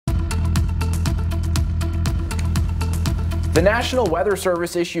The National Weather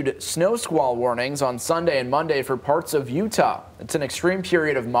Service issued snow squall warnings on Sunday and Monday for parts of Utah. It's an extreme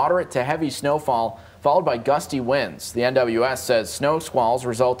period of moderate to heavy snowfall followed by gusty winds. The NWS says snow squalls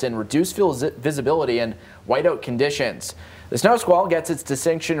result in reduced visibility and whiteout conditions. The snow squall gets its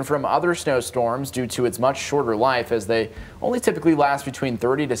distinction from other snowstorms due to its much shorter life, as they only typically last between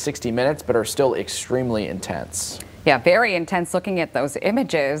 30 to 60 minutes but are still extremely intense. Yeah, very intense looking at those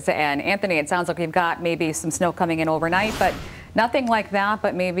images. And Anthony, it sounds like we've got maybe some snow coming in overnight, but nothing like that,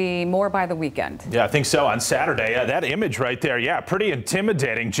 but maybe more by the weekend. Yeah, I think so. On Saturday, that image right there, yeah, pretty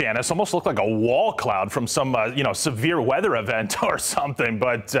intimidating, Janice. Almost looked like a wall cloud from some, severe weather event or something,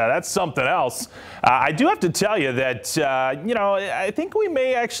 but that's something else. I do have to tell you that, I think we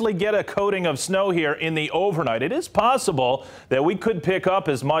may actually get a coating of snow here in the overnight. It is possible that we could pick up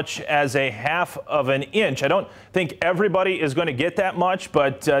as much as a half of an inch. I don't think everybody is going to get that much,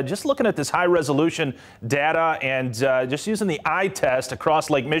 but just looking at this high resolution data and just using the eye test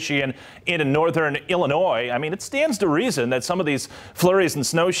across Lake Michigan into northern Illinois, I mean, it stands to reason that some of these flurries and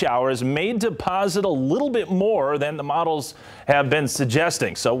snow showers may deposit a little bit more than the models have been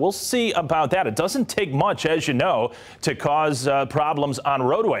suggesting. So we'll see about that. It doesn't take much, as you know, to cause problems on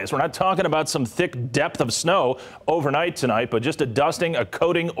roadways. We're not talking about some thick depth of snow overnight tonight, but just a dusting, a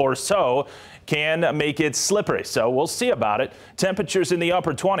coating or so can make it slippery. So we'll see about it. Temperatures in the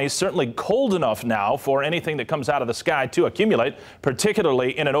upper 20s, certainly cold enough now for anything that comes out of the sky to accumulate,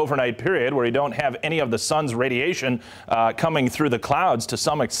 particularly in an overnight period where you don't have any of the sun's radiation coming through the clouds to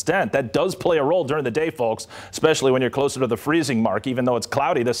some extent. That does play a role during the day, folks, especially when you're closer to the freezing mark. Even though it's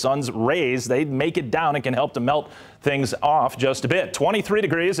cloudy, the sun's rays, they make it down and can help to melt things off just a bit. 23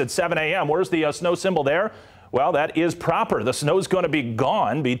 degrees at 7 a.m. Where's the snow symbol there? Well, that is proper. The snow's going to be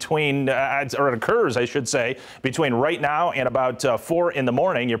gone between, or it occurs, I should say, between right now and about 4 in the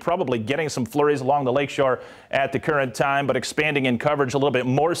morning. You're probably getting some flurries along the lakeshore at the current time, but expanding in coverage a little bit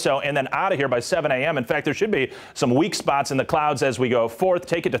more so, and then out of here by 7 a.m. In fact, there should be some weak spots in the clouds as we go forth.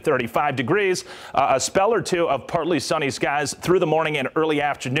 Take it to 35 degrees. A spell or two of partly sunny skies through the morning and early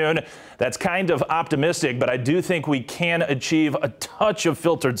afternoon. That's kind of optimistic, but I do think we can achieve a touch of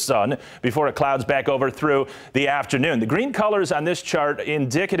filtered sun before it clouds back over through the afternoon. The green colors on this chart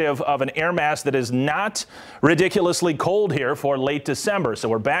indicative of an air mass that is not ridiculously cold here for late December. So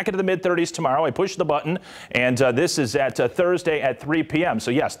we're back into the mid-30s tomorrow. I pushed the button, and this is at Thursday at 3 p.m. So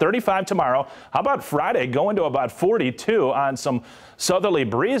yes, 35 tomorrow. How about Friday going to about 42 on some southerly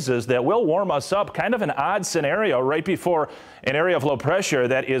breezes that will warm us up? Kind of an odd scenario right before an area of low pressure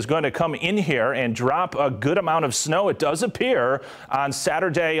that is going to come in here and drop a good amount of snow. It does appear on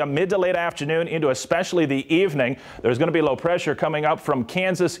Saturday mid to late afternoon into especially the evening. There's going to be low pressure coming up from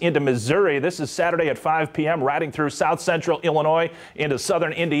Kansas into Missouri. This is Saturday at 5 p.m. riding through south central Illinois into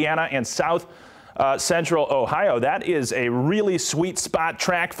southern Indiana and south central Ohio. That is a really sweet spot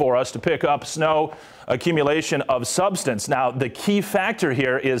track for us to pick up snow accumulation of substance. Now, the key factor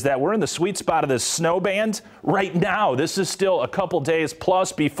here is that we're in the sweet spot of this snow band right now. This is still a couple days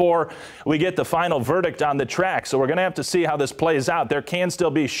plus before we get the final verdict on the track. So we're going to have to see how this plays out. There can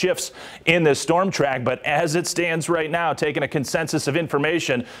still be shifts in this storm track, but as it stands right now, taking a consensus of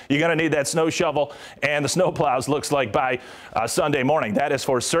information, you're going to need that snow shovel and the snow plows, looks like, by Sunday morning. That is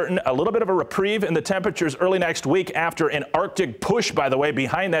for certain. A little bit of a reprieve in the temperatures early next week after an Arctic push, by the way,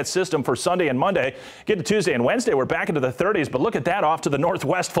 behind that system for Sunday and Monday. Get to Tuesday and Wednesday, we're back into the 30s, but look at that off to the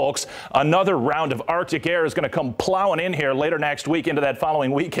northwest, folks. Another round of Arctic air is going to come plowing in here later next week into that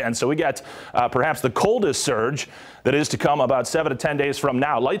following weekend. So we got perhaps the coldest surge that is to come about 7 to 10 days from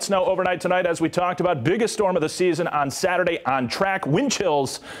now. Light snow overnight tonight, as we talked about. Biggest storm of the season on Saturday on track. Wind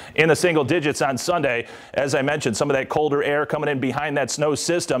chills in the single digits on Sunday. As I mentioned, some of that colder air coming in behind that snow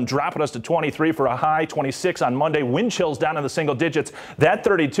system, dropping us to 23 for a high, 26 on Monday. Wind chills down in the single digits. That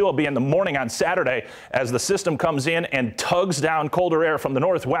 32 will be in the morning on Saturday as the system comes in and tugs down colder air from the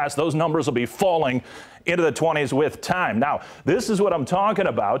northwest. Those numbers will be falling into the 20s with time. Now, this is what I'm talking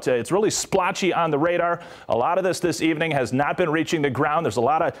about. It's really splotchy on the radar. A lot of this evening has not been reaching the ground. There's a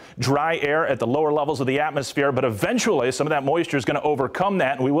lot of dry air at the lower levels of the atmosphere, but eventually some of that moisture is going to overcome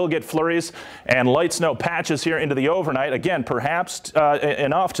that, and we will get flurries and light snow patches here into the overnight. Again, perhaps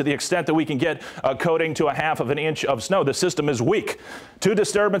enough to the extent that we can get a coating to a half of an inch of snow. The system is weak. Two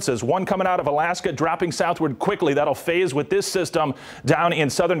disturbances, one coming out of Alaska dropping southward quickly. That'll phase with this system down in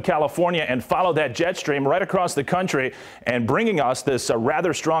Southern California and follow that jet stream right across the country and bringing us this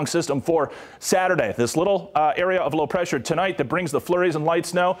rather strong system for Saturday. This little area of low pressure tonight that brings the flurries and light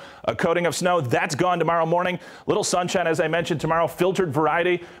snow, a coating of snow, that's gone tomorrow morning. Little sunshine, as I mentioned, tomorrow, filtered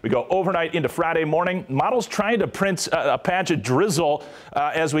variety. We go overnight into Friday morning. Models trying to print a patch of drizzle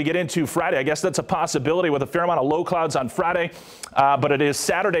as we get into Friday. I guess that's a possibility with a fair amount of low clouds on Friday, but it is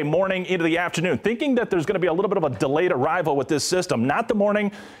Saturday morning into the afternoon. Thinking that there's going to be a little bit of a delayed arrival with this system. Not the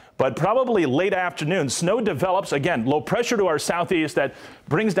morning, but probably late afternoon. Snow develops, again, low pressure to our southeast that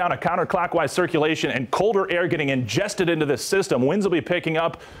brings down a counterclockwise circulation and colder air getting ingested into this system. Winds will be picking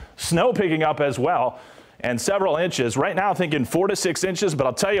up, snow picking up as well, and several inches. Right now thinking 4 to 6 inches, but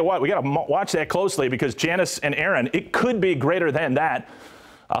I'll tell you what, we got to watch that closely because Janice and Aaron, it could be greater than that.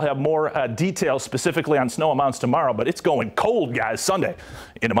 I'll have more details specifically on snow amounts tomorrow, but it's going cold, guys, Sunday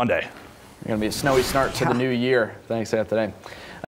into Monday. Going to be a snowy start to the new year. Thanks, Anthony.